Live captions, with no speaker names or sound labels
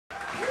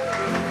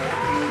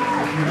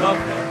love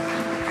her,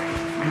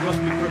 you must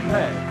be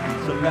prepared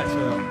to let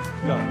her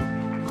go.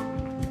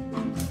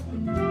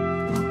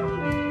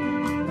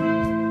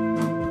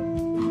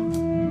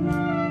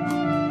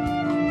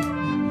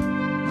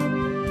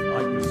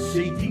 I can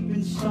see deep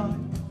inside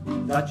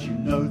that you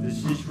know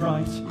this is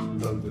right,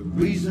 though the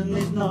reason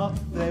is not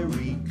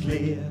very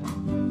clear.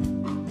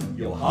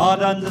 Your heart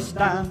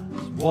understands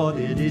what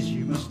it is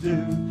you must do.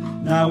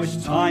 Now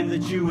it's time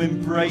that you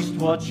embraced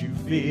what you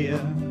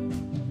fear.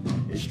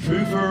 It's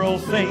true for all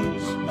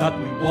things that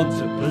we want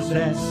to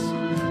possess,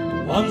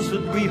 the ones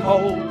that we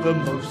hold the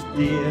most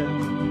dear.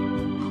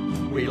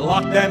 We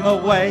lock them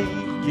away,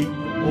 keep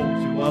them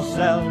all to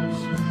ourselves,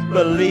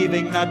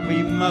 believing that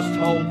we must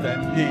hold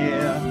them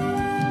near.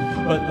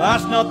 But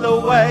that's not the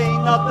way,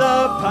 not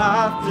the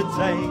path to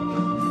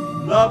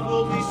take. Love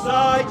will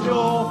decide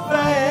your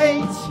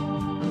fate.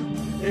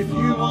 If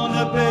you want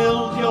to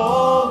build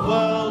your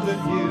world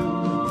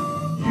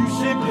anew, you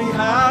simply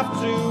have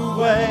to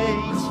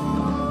wait.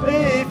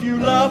 If you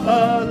love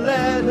her,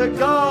 let her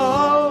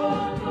go.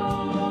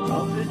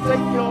 Don't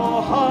mistake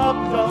your heart,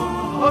 don't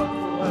hope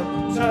for a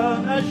return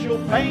as your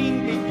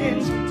pain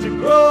begins to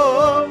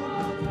grow.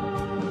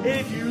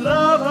 If you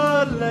love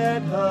her,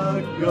 let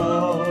her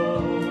go.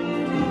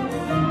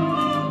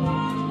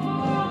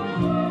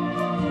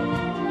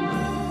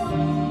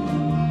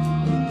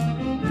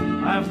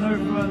 I have no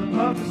further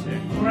purpose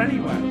here, or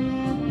anywhere.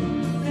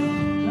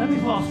 Let me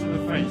pass through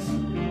the face.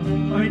 I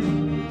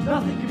mean,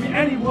 nothing can be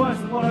any worse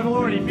than what I've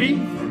already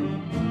been through.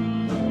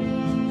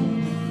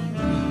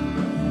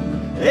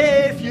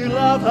 If you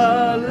love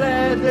her,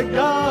 let her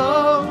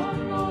go.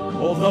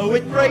 Although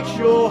it breaks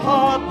your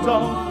heart,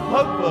 don't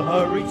hope for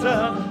her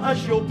return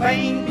as your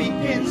pain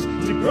begins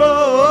to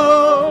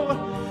grow.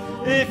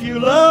 If you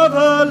love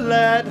her,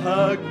 let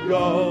her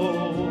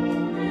go.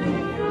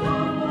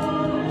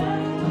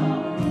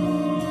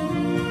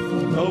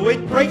 Though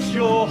it breaks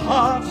your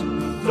heart,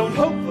 don't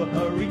hope for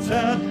her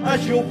return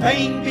as your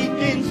pain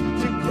begins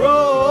to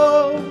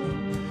grow.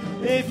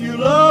 If you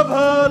love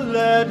her,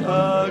 let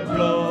her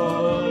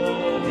go.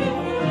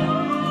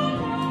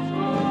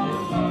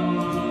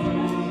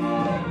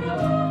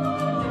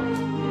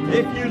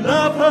 If you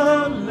love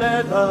her,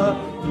 let her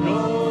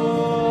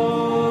go.